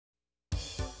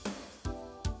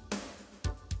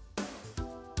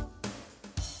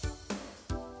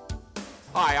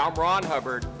Hi, I'm Ron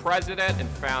Hubbard, President and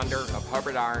founder of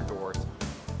Hubbard Iron Doors.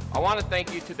 I want to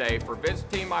thank you today for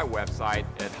visiting my website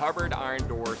at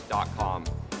hubbardIrondoors.com.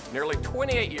 Nearly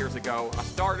 28 years ago, I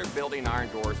started building iron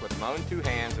doors with my own 2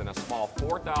 hands in a small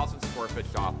 4,000 square foot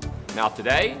shop. Now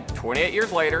today, 28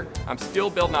 years later, I'm still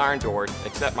building iron doors,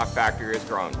 except my factory has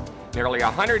grown. Nearly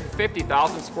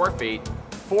 150,000 square feet,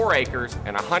 4 acres,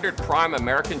 and 100 prime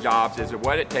American jobs is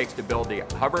what it takes to build the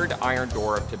Hubbard Iron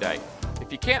Door of today.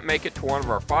 If you can't make it to one of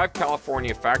our 5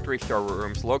 California factory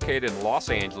showrooms located in Los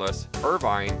Angeles,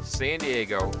 Irvine, San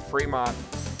Diego, Fremont,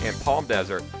 and Palm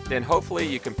Desert, then hopefully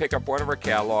you can pick up one of our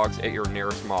catalogs at your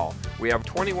nearest mall. We have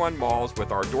 21 malls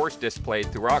with our doors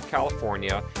displayed throughout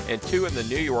California and 2 in the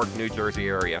New York, New Jersey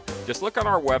area. Just look on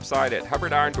our website at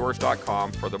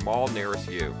HubbardIronDoors.com for the mall nearest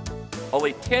you.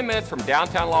 Only 10 minutes from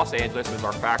downtown Los Angeles is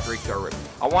our factory showroom.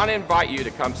 I want to invite you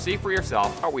to come see for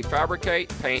yourself how we fabricate,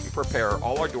 paint, and prepare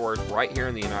all our doors right here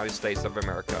in the United States of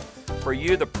America. For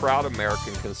you, the proud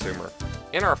American consumer.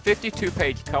 In our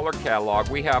 52-page color catalog,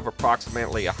 we have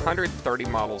approximately 130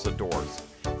 models of doors.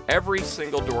 Every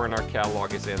single door in our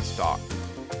catalog is in stock.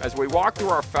 As we walk through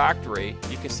our factory,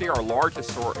 you can see our large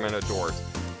assortment of doors.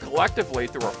 Collectively,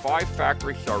 through our 5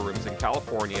 factory showrooms in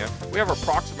California, we have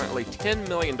approximately $10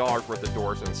 million worth of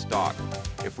doors in stock.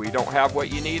 If we don't have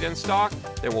what you need in stock,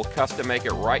 then we'll custom make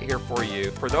it right here for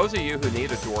you. For those of you who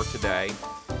need a door today,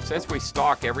 since we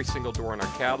stock every single door in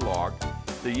our catalog,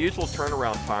 the usual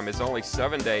turnaround time is only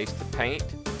 7 days to paint,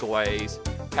 glaze,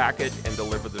 package, and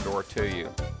deliver the door to you.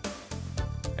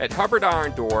 At Hubbard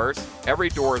Iron Doors, every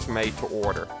door is made to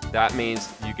order. That means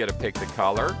you get to pick the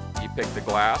color, you pick the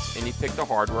glass, and you pick the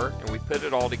hardware, and we put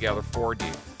it all together for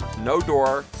you. No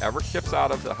door ever ships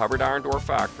out of the Hubbard Iron Door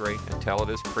factory until it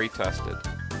is pre-tested.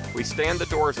 We stand the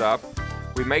doors up,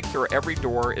 we make sure every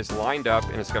door is lined up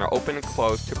and it's going to open and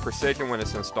close to precision when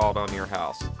it's installed on your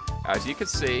house. As you can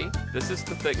see, this is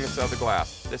the thickness of the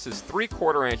glass. This is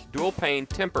 3/4 inch dual pane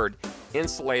tempered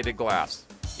insulated glass.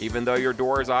 Even though your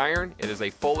door is iron, it is a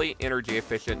fully energy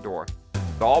efficient door.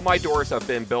 All my doors have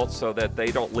been built so that they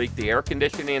don't leak the air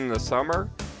conditioning in the summer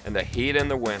and the heat in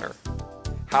the winter.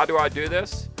 How do I do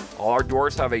this? All our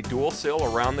doors have a dual seal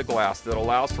around the glass that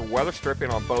allows for weather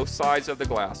stripping on both sides of the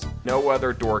glass. No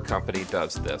other door company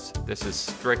does this. This is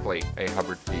strictly a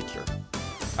Hubbard feature.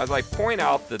 As I point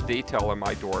out the detail in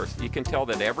my doors, you can tell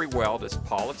that every weld is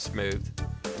polished smooth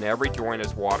and every joint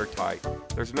is watertight.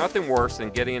 There's nothing worse than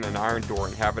getting an iron door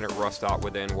and having it rust out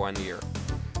within 1 year.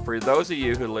 For those of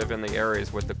you who live in the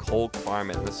areas with the cold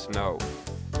climate and the snow,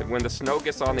 when the snow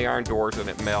gets on the iron doors and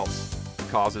it melts, it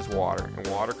causes water, and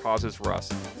water causes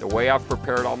rust. The way I've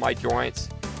prepared all my joints,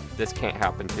 this can't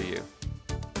happen to you.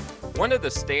 One of the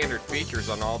standard features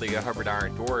on all the Hubbard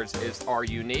Iron Doors is our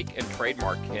unique and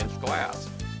trademark hinged glass.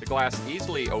 The glass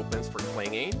easily opens for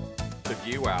cleaning, to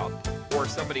view out, or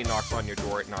if somebody knocks on your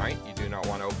door at night, you do not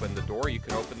want to open the door, you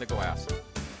can open the glass.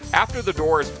 After the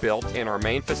door is built in our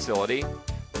main facility,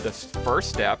 the first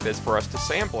step is for us to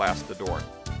sandblast the door.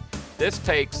 This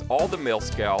takes all the mill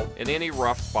scale and any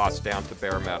rough spots down to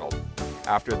bare metal.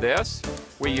 After this,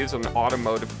 we use an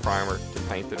automotive primer to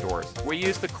paint the doors. We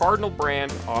use the Cardinal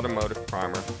brand automotive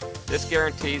primer. This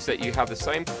guarantees that you have the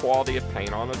same quality of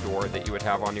paint on a door that you would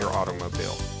have on your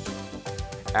automobile.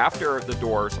 After the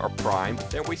doors are primed,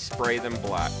 then we spray them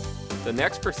black. The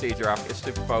next procedure is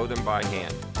to faux them by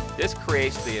hand. This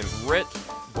creates the enriched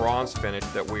bronze finish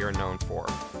that we are known for.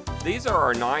 These are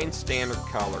our 9 standard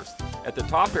colors. At the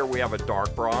top here we have a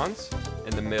dark bronze,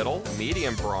 in the middle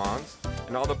medium bronze,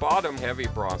 and on the bottom heavy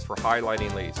bronze for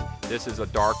highlighting leaves. This is a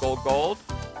dark old gold,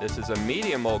 this is a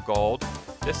medium old gold,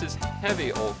 this is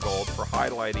heavy old gold for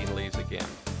highlighting leaves again.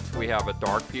 We have a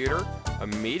dark pewter, a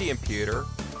medium pewter,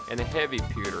 and a heavy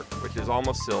pewter, which is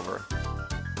almost silver.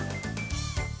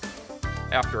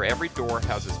 After every door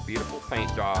has this beautiful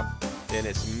paint job, then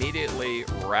it's immediately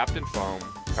wrapped in foam,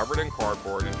 covered in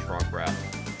cardboard, and shrunk wrap.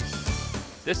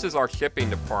 This is our shipping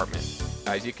department.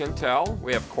 As you can tell,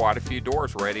 we have quite a few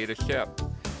doors ready to ship.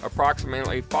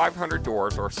 Approximately 500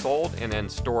 doors are sold and in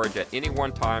storage at any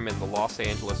one time in the Los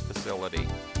Angeles facility.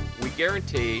 We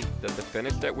guarantee that the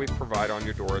finish that we provide on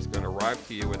your door is going to arrive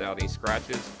to you without any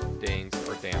scratches, dings,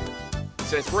 or damage.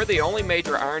 Since we're the only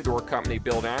major iron door company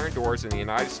building iron doors in the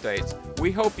United States,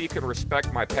 we hope you can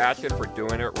respect my passion for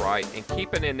doing it right and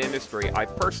keeping an industry I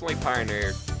personally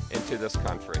pioneered into this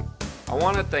country. I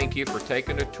want to thank you for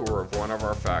taking a tour of one of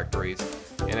our factories,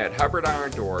 and at Hubbard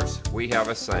Iron Doors, we have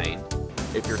a saying: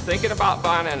 if you're thinking about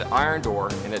buying an iron door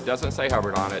and it doesn't say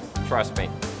Hubbard on it, trust me,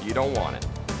 you don't want it.